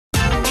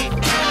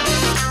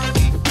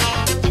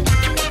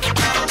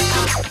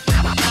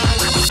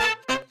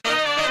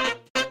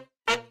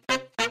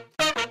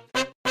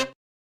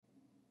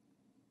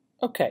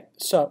Okay,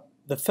 so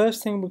the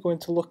first thing we're going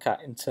to look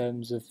at in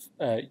terms of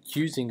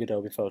using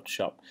Adobe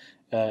Photoshop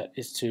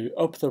is to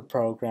open the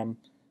program,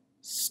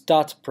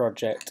 start a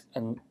project,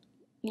 and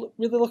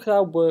really look at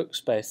our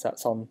workspace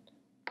that's on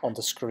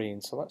the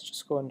screen. So let's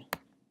just go and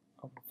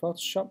open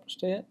Photoshop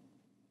just here.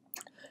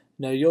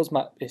 Now yours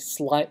might be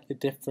slightly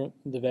different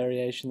from the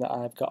variation that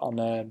I've got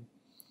on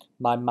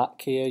my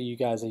Mac here. You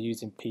guys are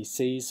using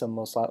PCs, so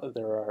most likely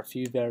there are a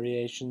few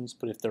variations,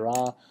 but if there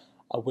are,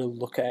 I will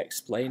look at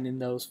explaining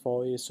those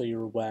for you so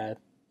you're aware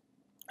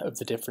of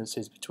the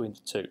differences between the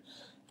two.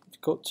 If you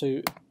go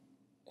to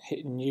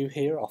hit new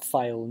here or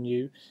file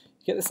new,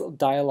 you get this little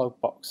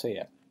dialog box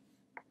here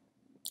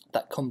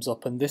that comes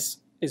up, and this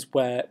is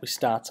where we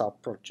start our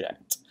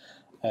project.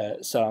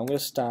 So I'm going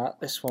to start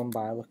this one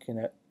by looking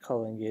at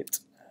calling it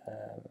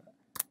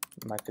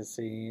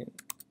magazine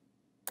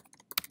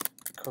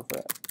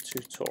cover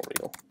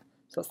tutorial.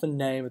 So that's the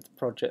name of the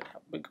project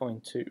that we're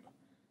going to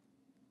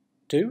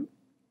do.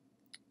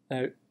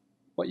 Now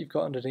what you've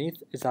got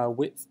underneath is our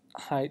width,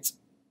 height,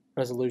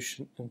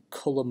 resolution and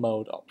colour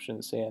mode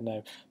options here.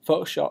 Now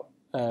Photoshop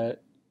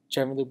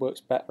generally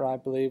works better, I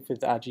believe,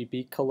 with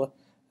RGB colour.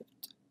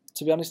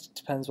 To be honest, it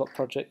depends what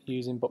project you're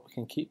using, but we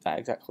can keep that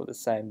exactly the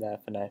same there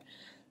for now.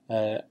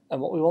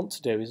 And what we want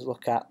to do is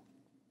look at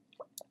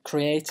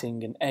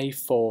creating an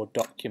A4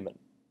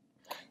 document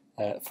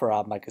for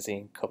our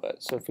magazine cover.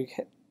 So if we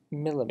hit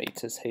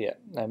millimeters here,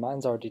 now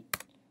mine's already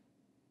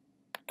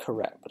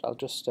correct, but I'll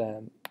just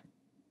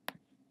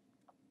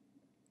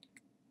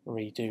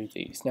redo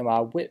these. Now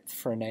our width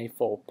for an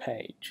A4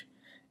 page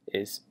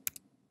is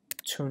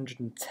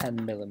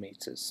 210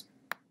 millimeters,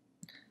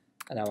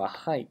 and our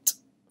height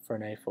for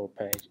an A4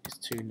 page is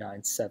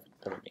 297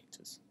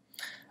 millimeters.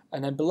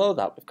 And then below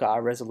that we've got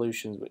our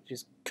resolutions, which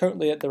is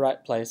currently at the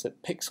right place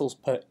at pixels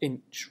per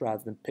inch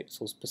rather than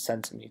pixels per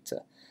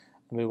centimeter,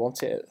 and we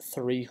want it at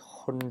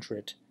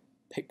 300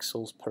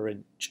 pixels per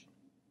inch,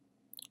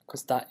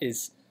 because that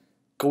is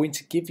going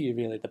to give you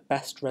really the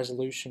best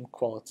resolution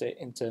quality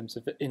in terms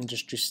of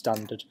industry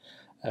standard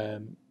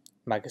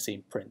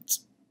magazine print.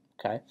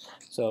 Okay,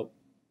 so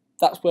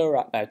that's where we're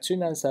at now.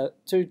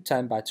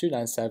 210 by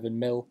 297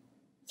 mil,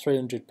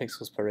 300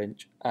 pixels per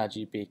inch,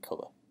 RGB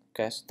colour.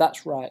 Okay, so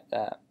that's right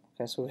there.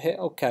 Okay, so we hit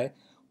OK.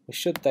 We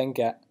should then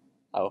get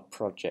our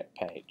project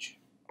page.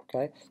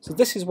 Okay, so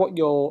this is what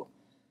your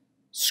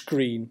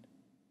screen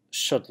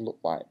should look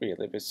like,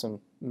 really, with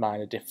some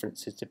minor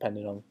differences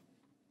depending on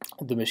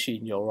the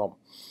machine you're on,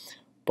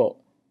 but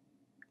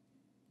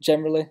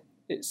generally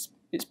it's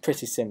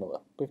pretty similar.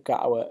 We've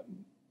got our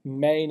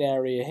main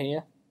area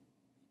here,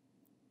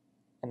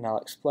 and I'll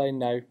explain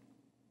now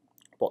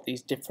what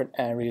these different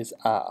areas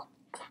are.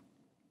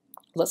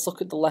 Let's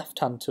look at the left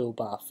hand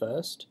toolbar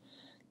first.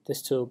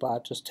 This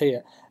toolbar just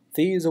here,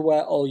 these are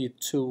where all your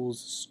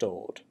tools are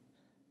stored.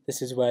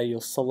 This is where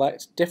you'll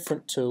select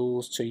different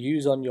tools to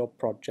use on your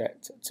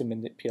project to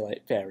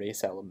manipulate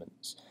various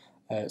elements.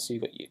 So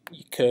you've got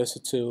your cursor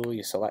tool,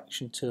 your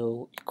selection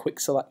tool, your quick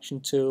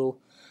selection tool,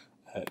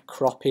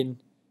 cropping,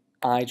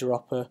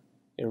 eyedropper,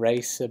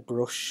 eraser,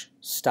 brush,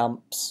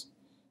 stamps,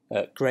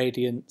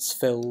 gradients,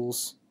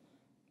 fills,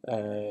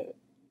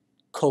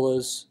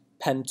 colours,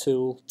 pen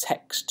tool,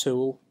 text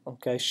tool,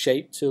 okay,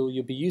 shape tool.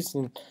 You'll be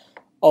using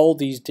all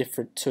these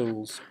different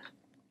tools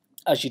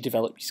as you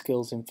develop your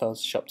skills in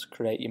Photoshop to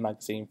create your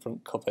magazine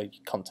front cover, your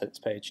contents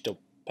page,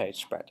 double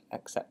page spread,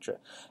 etc.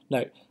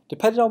 Now,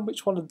 depending on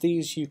which one of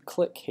these you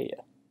click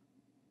here,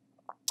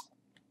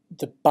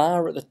 the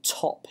bar at the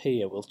top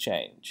here will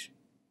change.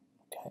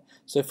 Okay,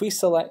 so if we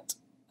select,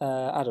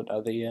 I don't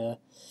know,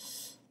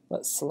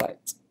 let's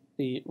select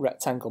the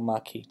rectangle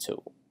marquee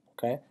tool.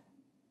 Okay,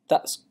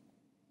 that's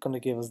going to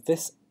give us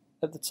this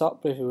at the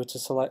top. But if we were to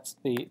select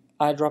the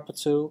eyedropper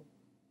tool,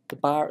 the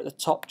bar at the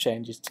top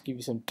changes to give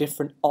you some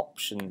different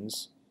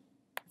options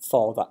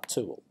for that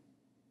tool.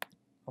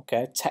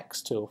 Okay,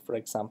 text tool, for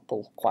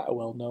example, quite a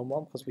well-known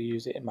one because we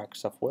use it in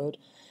Microsoft Word.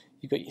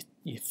 You've got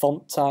your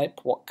font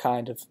type, what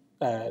kind of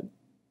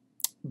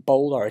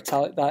bold or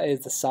italic that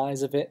is, the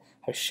size of it,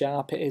 how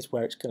sharp it is,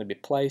 where it's going to be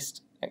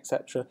placed,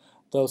 etc.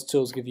 Those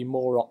tools give you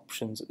more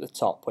options at the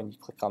top when you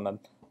click on them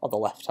on the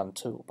left-hand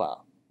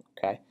toolbar.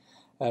 Okay,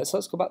 so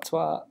let's go back to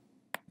our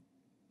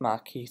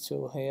marquee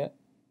tool here.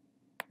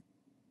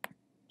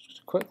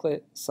 Just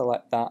quickly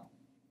select that.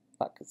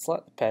 That can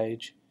select the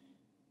page.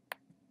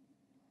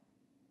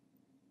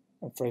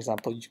 And for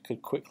example, you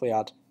could quickly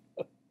add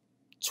a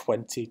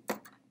 20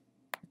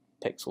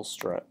 pixel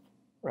stroke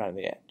around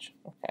the edge.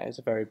 Okay, it's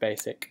a very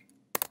basic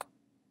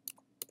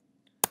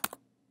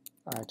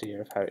idea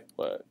of how it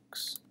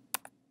works.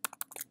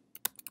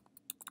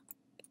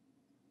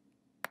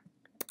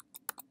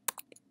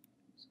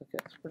 So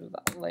get rid of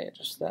that layer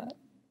just there.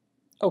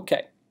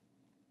 Okay,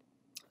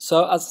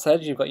 so as I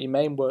said, you've got your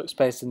main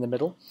workspace in the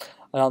middle,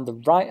 and on the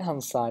right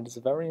hand side is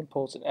a very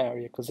important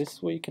area because this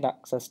is where you can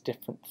access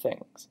different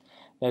things.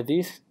 Now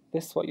this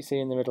what you see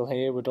in the middle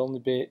here would only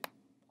be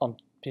on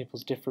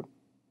people's different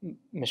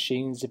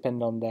machines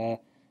depending on their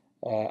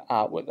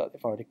artwork that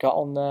they've already got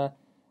on there.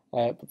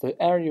 But the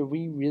area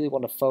we really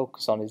want to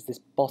focus on is this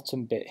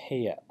bottom bit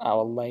here,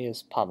 our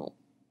layers panel.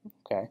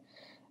 Okay.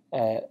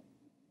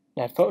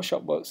 Now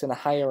Photoshop works in a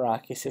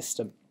hierarchy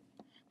system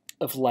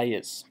of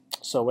layers.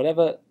 So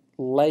whatever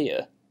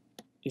layer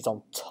is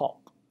on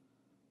top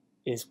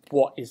is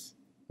what is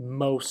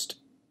most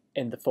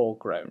in the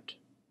foreground.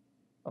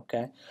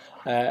 Okay.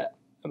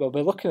 We'll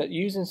be looking at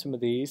using some of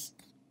these.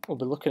 We'll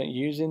be looking at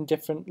using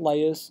different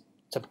layers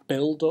to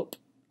build up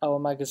our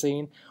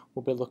magazine.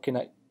 We'll be looking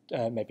at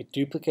maybe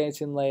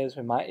duplicating layers.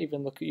 We might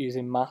even look at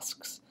using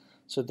masks.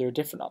 So there are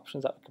different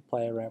options that we can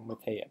play around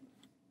with here.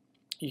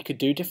 You could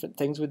do different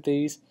things with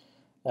these.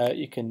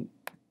 You can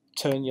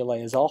turn your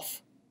layers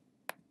off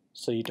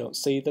so you don't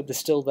see them. They're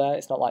still there.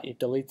 It's not like you've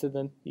deleted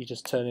them. You're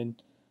just turning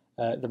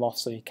them off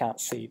so you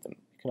can't see them.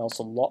 You can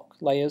also lock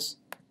layers.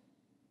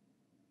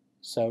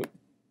 So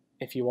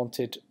if you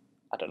wanted,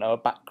 I don't know, a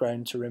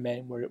background to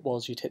remain where it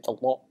was, you'd hit the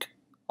lock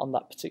on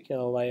that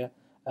particular layer,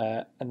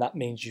 and that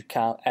means you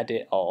can't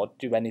edit or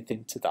do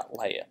anything to that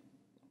layer.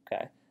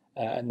 Okay,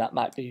 and that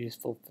might be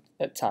useful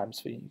at times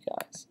for you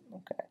guys.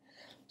 Okay,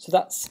 so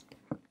that's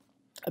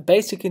a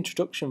basic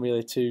introduction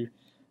really to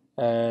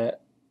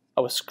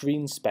our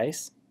screen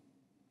space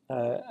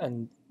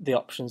and the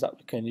options that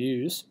we can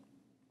use.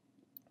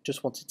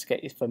 Just wanted to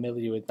get you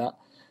familiar with that,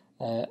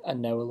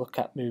 and now we'll look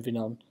at moving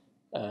on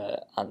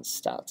and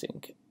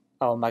starting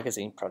our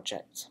magazine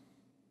project.